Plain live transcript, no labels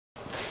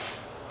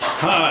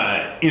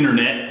Hi,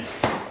 Internet.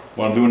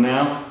 What I'm doing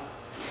now?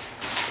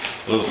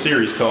 A little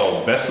series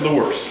called Best of the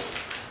Worst.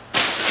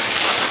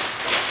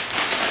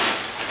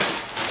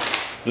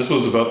 This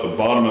was about the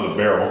bottom of the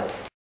barrel.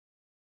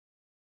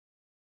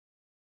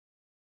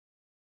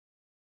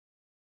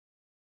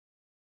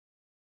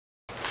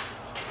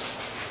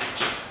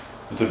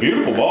 It's a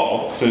beautiful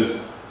bottle. It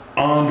says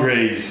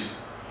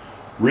Andre's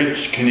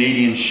Rich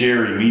Canadian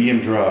Sherry Medium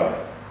Dry.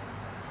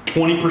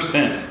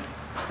 20%.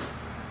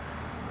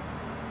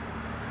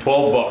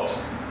 12 bucks.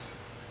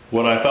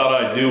 What I thought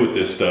I'd do with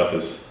this stuff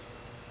is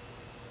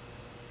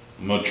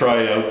I'm gonna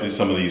try out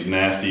some of these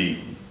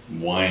nasty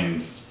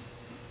wines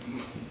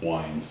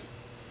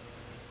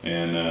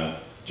and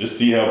just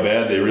see how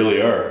bad they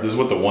really are. This is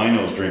what the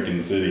winos drink in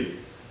the city.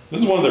 This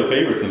is one of their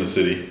favorites in the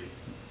city.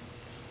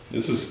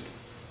 This is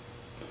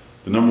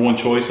the #1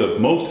 choice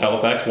of most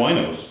Halifax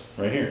winos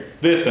right here.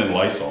 This and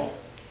Lysol.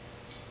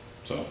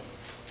 So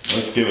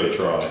let's give it a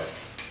try.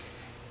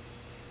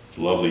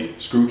 Lovely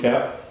screw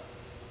cap.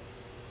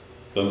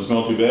 Doesn't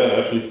smell too bad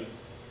actually.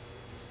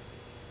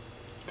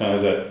 Kind of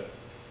has that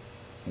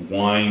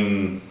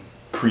wine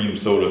cream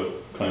soda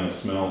kind of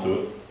smell to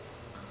it.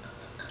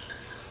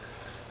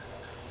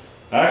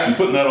 Actually,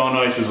 putting that on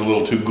ice is a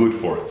little too good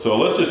for it. So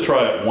let's just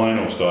try it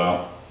wino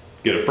style.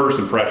 Get a first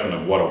impression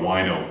of what a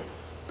wino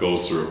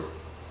goes through.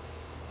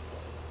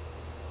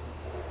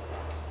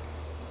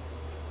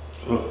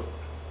 Ugh.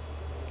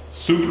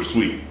 Super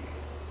sweet.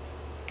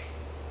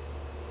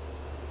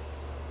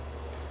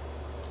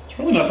 It's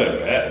really not that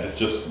bad.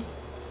 It's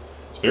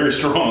very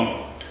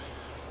strong.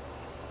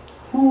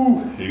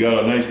 Whew, you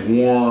got a nice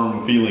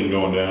warm feeling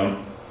going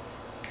down.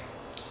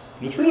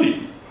 It's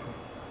really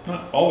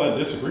not all that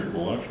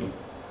disagreeable actually.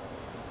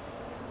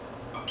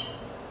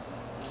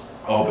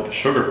 Oh, but the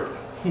sugar.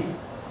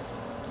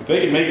 If they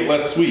could make it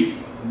less sweet,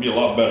 it'd be a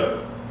lot better.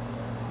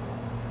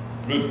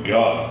 Good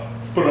God.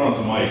 Let's put it on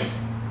some ice.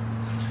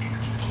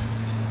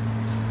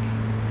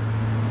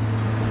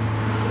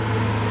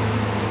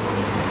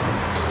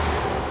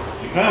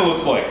 It kind of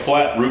looks like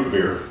flat root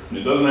beer.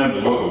 It doesn't have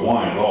the look of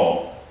wine at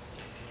all.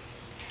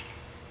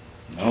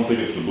 I don't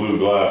think it's the blue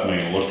glass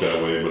making it look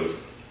that way, but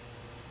it's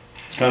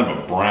kind of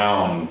a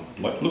brown,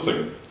 looks like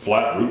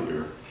flat root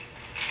beer.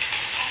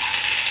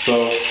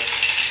 So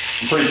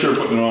I'm pretty sure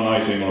putting it on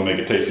ice ain't gonna make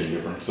it taste any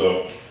different.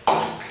 So I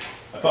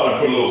thought I'd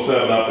put a little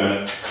 7-Up in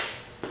it.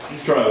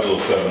 Let's try a little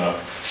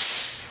 7-Up.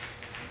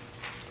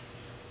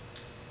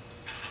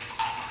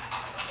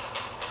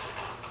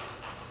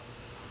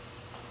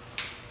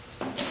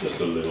 Just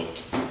a little.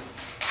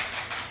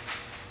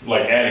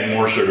 Like adding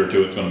more sugar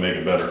to it's gonna make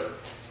it better.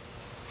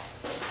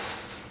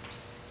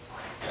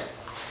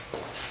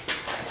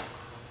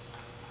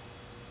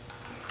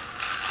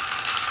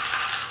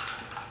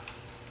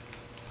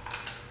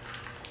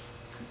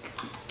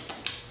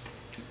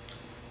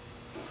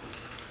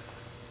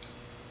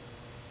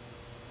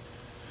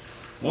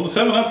 Well, the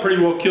 7-Up pretty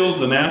well kills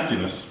the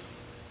nastiness.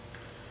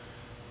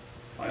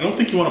 I don't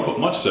think you want to put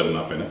much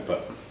 7-Up in it,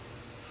 but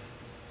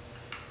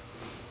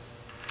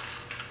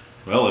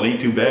well, it ain't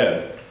too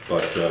bad.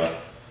 But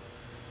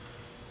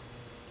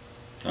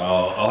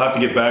I'll have to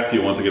get back to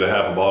you once I get a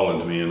half a bottle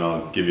into me, and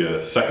I'll give you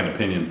a second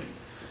opinion.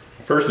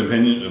 The first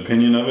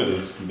opinion of it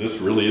is this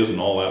really isn't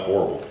all that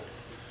horrible.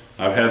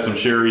 I've had some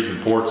sherries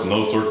and ports and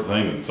those sorts of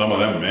things, and some of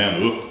them,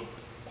 man, ugh.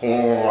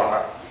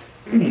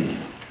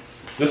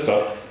 This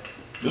stuff.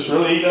 This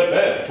really ain't that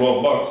bad for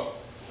 12 bucks.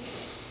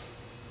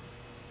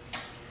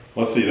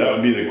 Let's see, that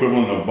would be the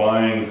equivalent of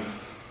buying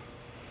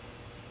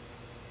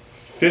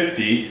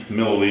 50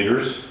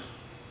 milliliters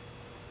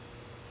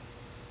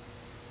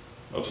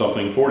of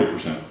something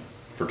 40%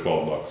 for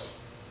 12 bucks.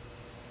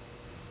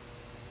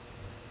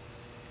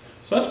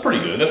 So that's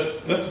pretty good.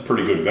 That's a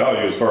pretty good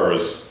value as far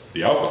as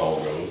the alcohol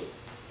goes.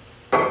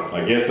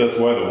 I guess that's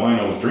why the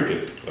winos drink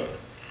it. But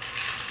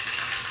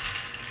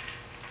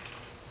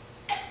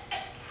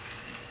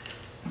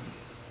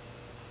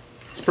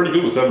it's pretty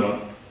good with 7-Up.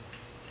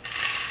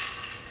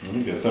 I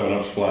think that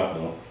 7-Up's flat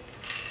though.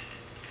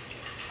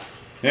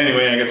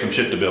 Anyway, I got some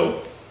shit to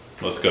build.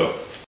 Let's go.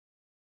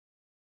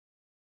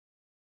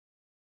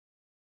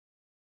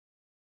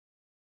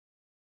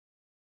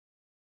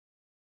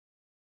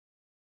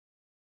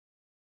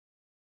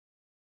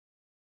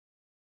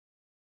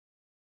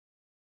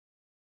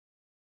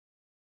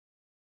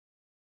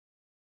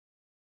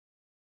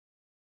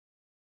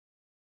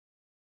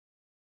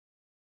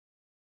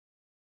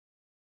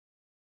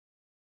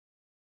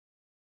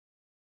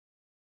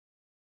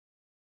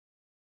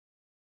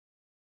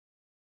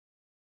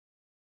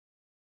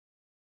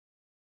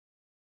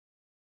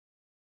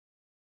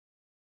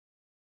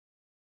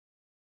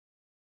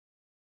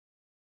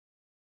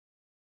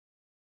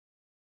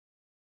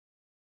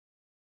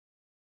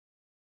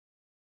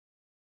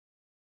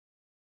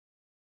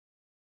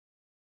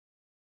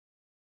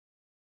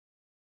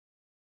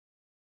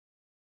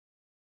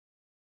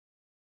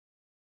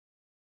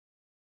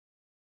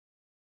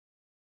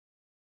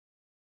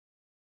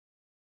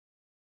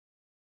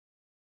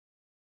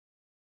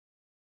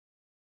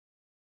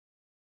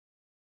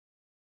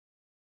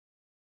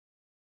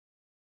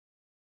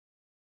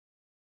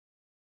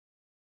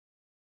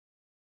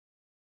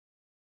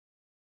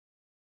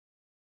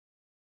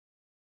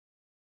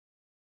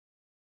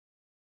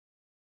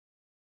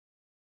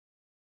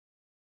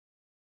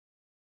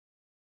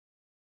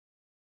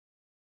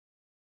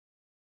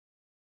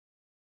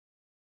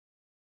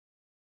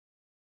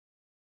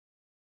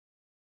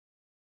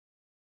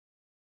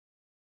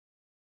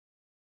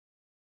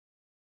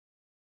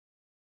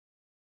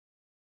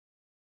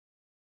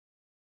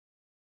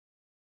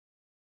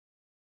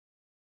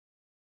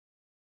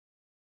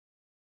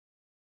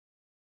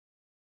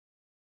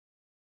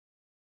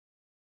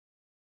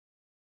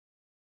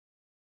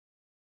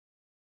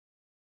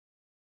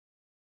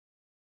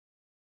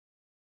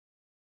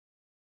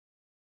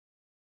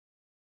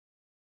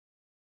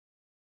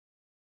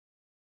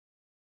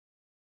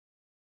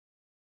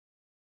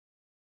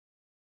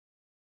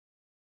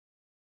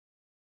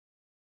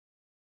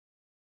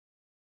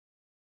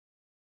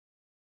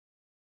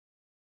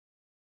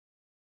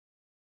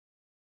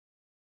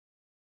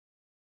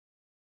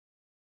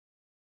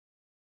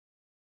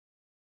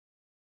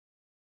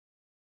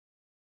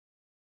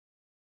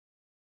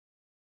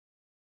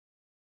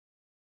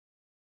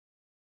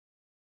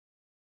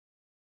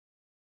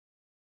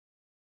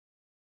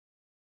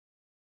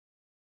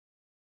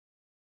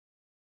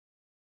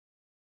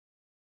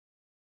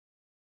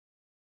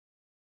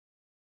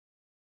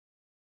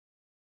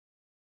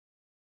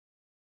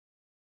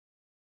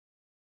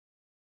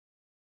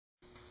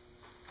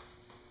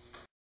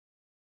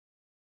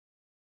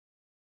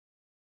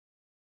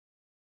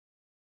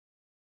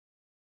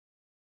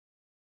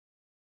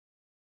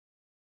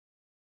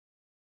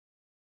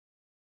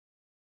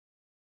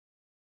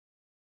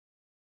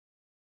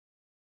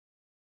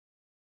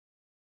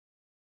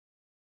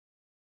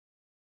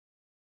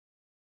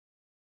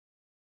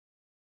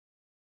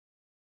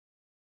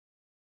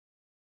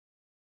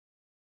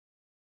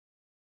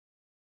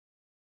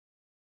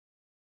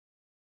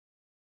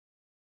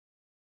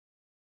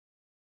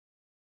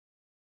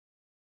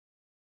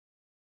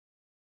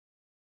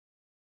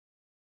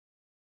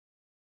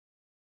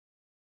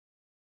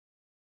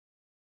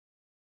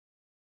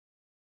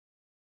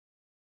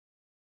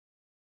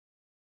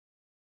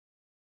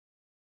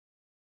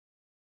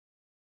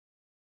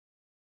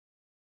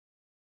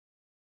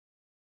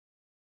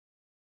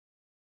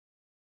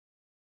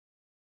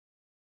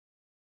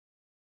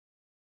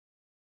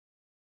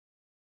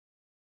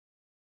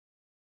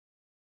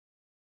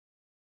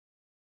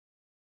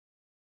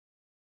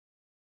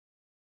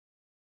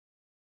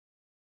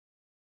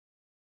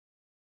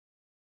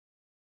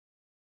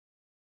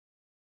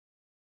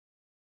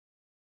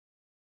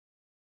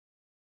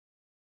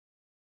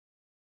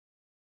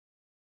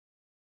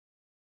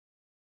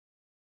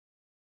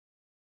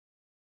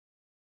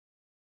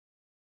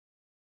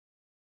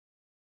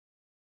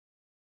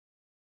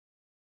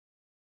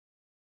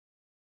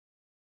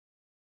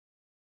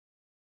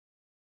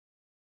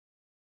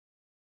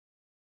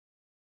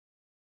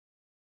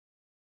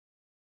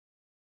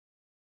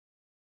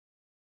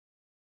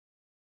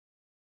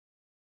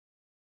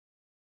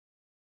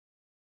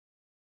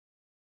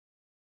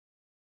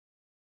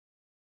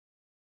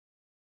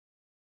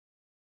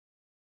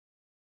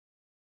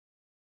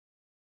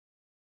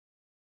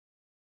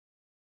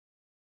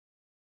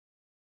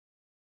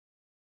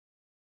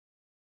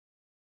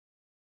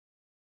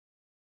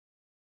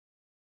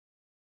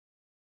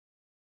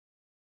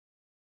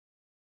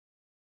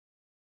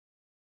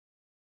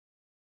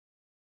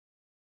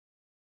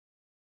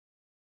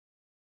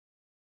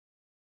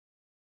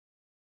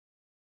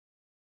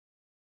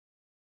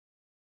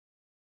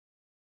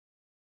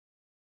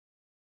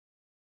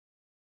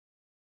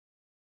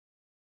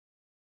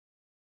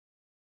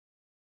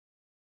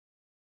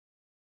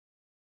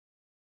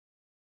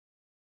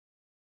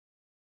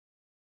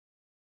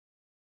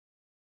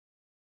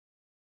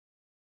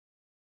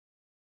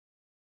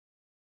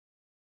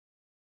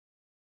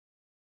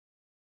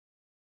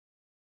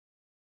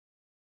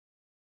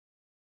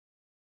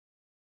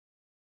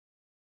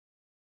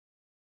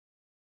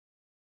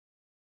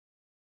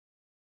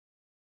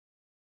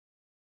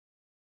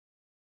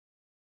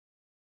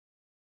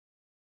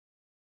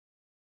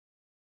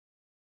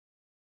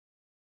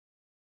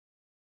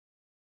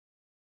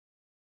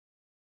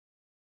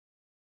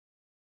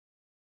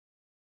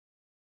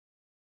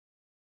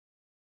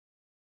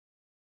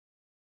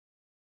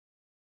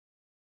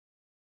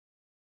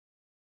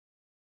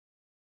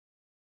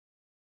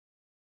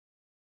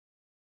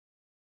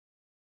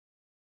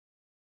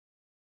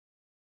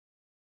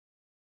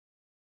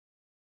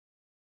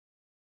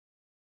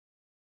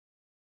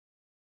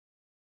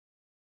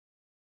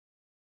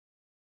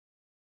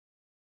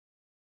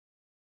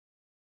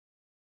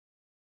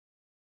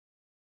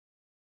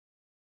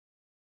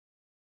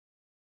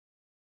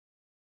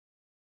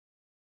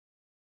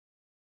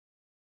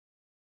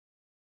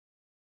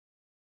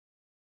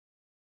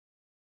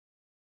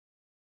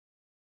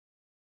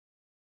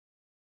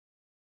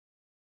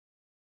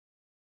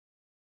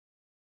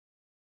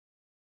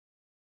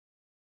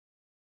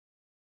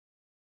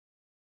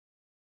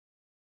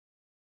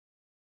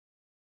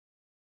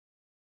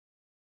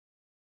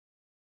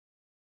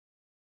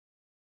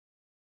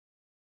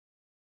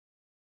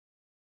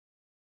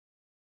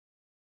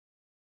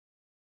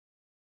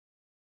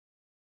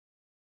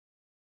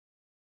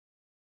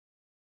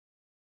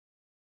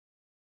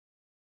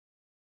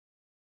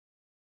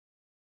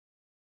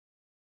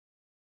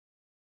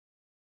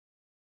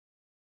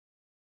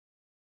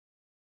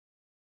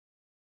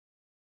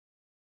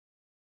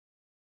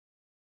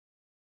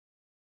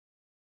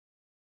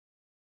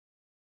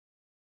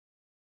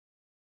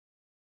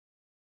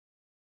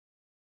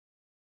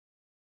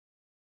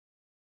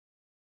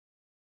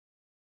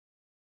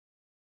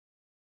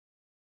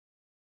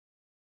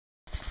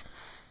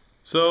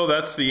 So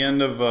that's the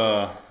end of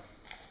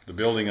the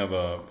building of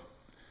a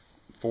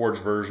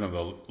forged version of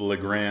the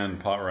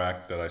Legrand pot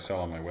rack that I sell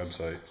on my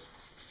website.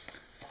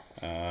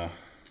 Trying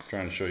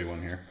to show you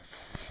one here.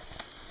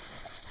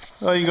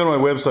 Well, you can go to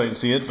my website and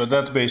see it, but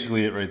that's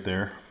basically it right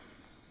there.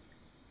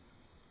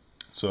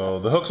 So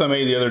the hooks I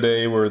made the other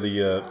day were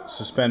the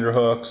suspender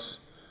hooks.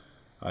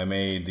 I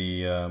made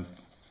the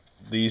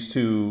these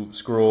two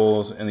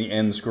scrolls and the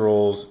end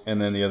scrolls,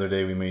 and then the other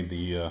day we made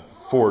the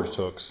forged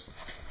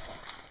hooks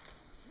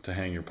to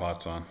hang your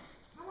pots on.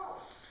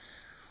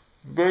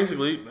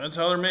 Basically, that's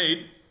how they're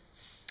made.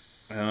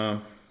 I've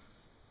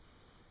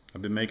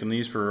been making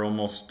these for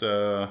almost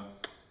 7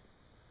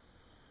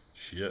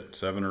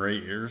 or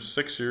 8 years,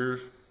 6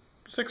 years,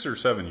 6 or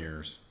 7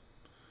 years,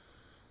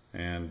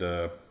 and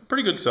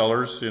pretty good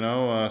sellers, you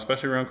know,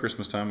 especially around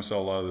Christmas time. I sell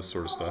a lot of this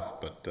sort of stuff,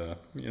 but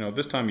you know,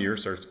 this time of year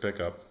starts to pick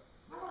up.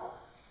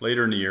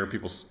 Later in the year,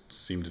 people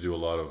seem to do a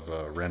lot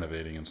of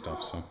renovating and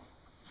stuff, so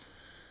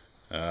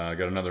I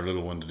got another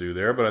little one to do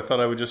there, but I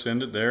thought I would just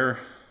end it there.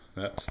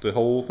 That's the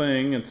whole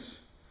thing. It's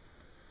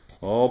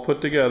all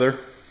put together.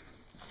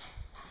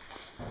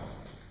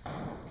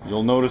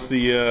 You'll notice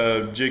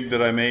the jig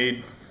that I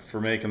made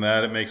for making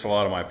that. It makes a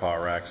lot of my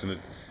pot racks, and it,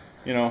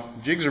 you know,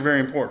 jigs are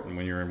very important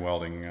when you're in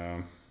welding.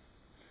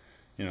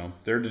 You know,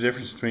 they're the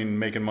difference between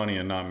making money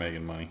and not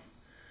making money.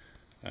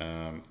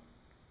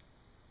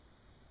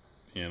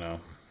 You know,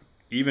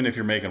 even if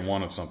you're making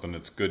one of something,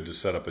 it's good to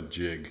set up a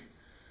jig.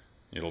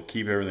 It'll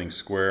keep everything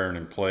square and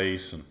in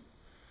place, and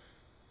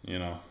you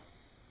know,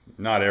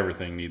 not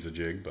everything needs a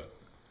jig, but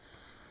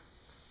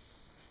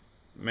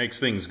makes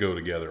things go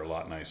together a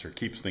lot nicer.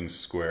 Keeps things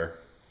square.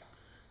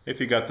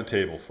 If you got the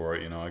table for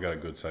it, you know, I got a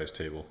good sized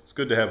table. It's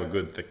good to have a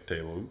good thick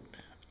table.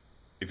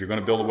 If you're going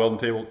to build a welding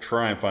table,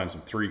 try and find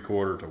some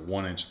 3/4 to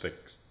 1 inch thick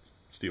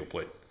steel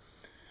plate.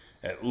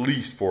 At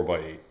least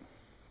 4x8.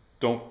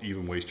 Don't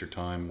even waste your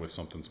time with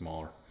something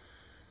smaller.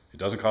 It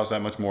doesn't cost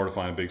that much more to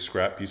find a big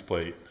scrap piece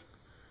plate.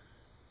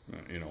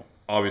 You know,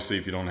 obviously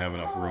if you don't have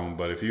enough room,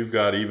 but if you've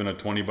got even a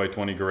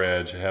 20x20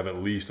 garage, have at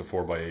least a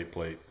 4x8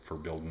 plate for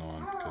building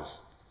on, because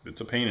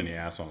it's a pain in the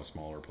ass on a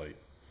smaller plate.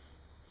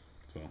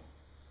 So.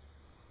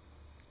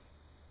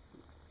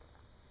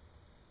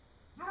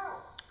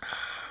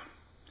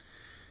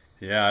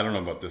 Yeah, I don't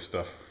know about this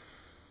stuff.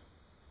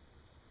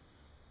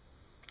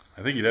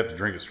 I think you'd have to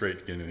drink it straight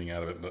to get anything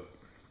out of it, but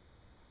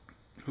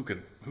who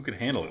could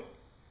handle it?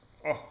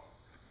 Oh,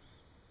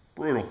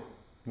 brutal.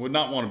 Would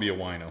not want to be a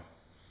wino.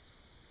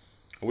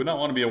 I would not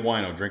want to be a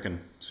wino drinking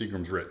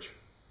Seagrams Rich.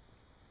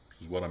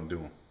 This is what I'm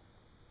doing.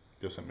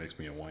 Guess that makes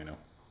me a wino.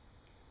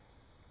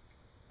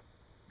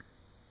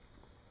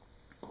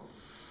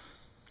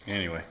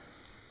 Anyway,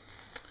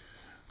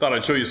 thought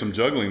I'd show you some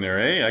juggling there.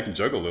 Hey, I can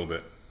juggle a little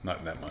bit.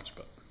 Not that much,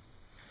 but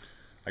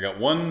I got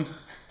one.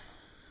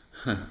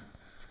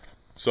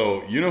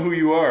 So you know who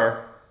you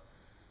are.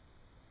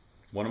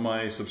 One of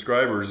my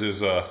subscribers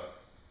is a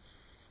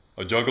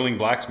juggling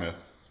blacksmith,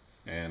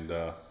 and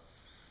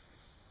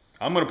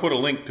I'm going to put a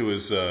link to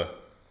his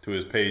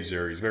page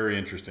there. He's very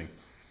interesting.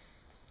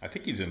 I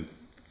think he's in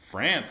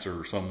France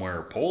or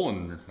somewhere,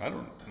 Poland.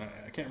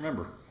 I can't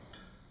remember.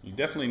 He's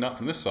definitely not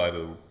from this side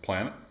of the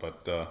planet,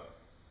 but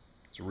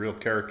he's a real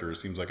character. He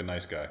seems like a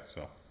nice guy.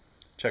 So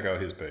check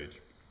out his page.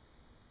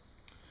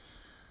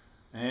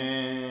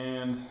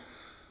 And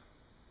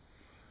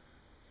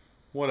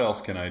what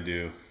else can I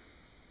do?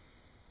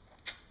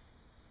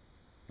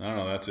 I don't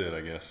know. That's it,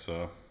 I guess.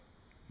 So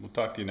we'll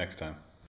talk to you next time.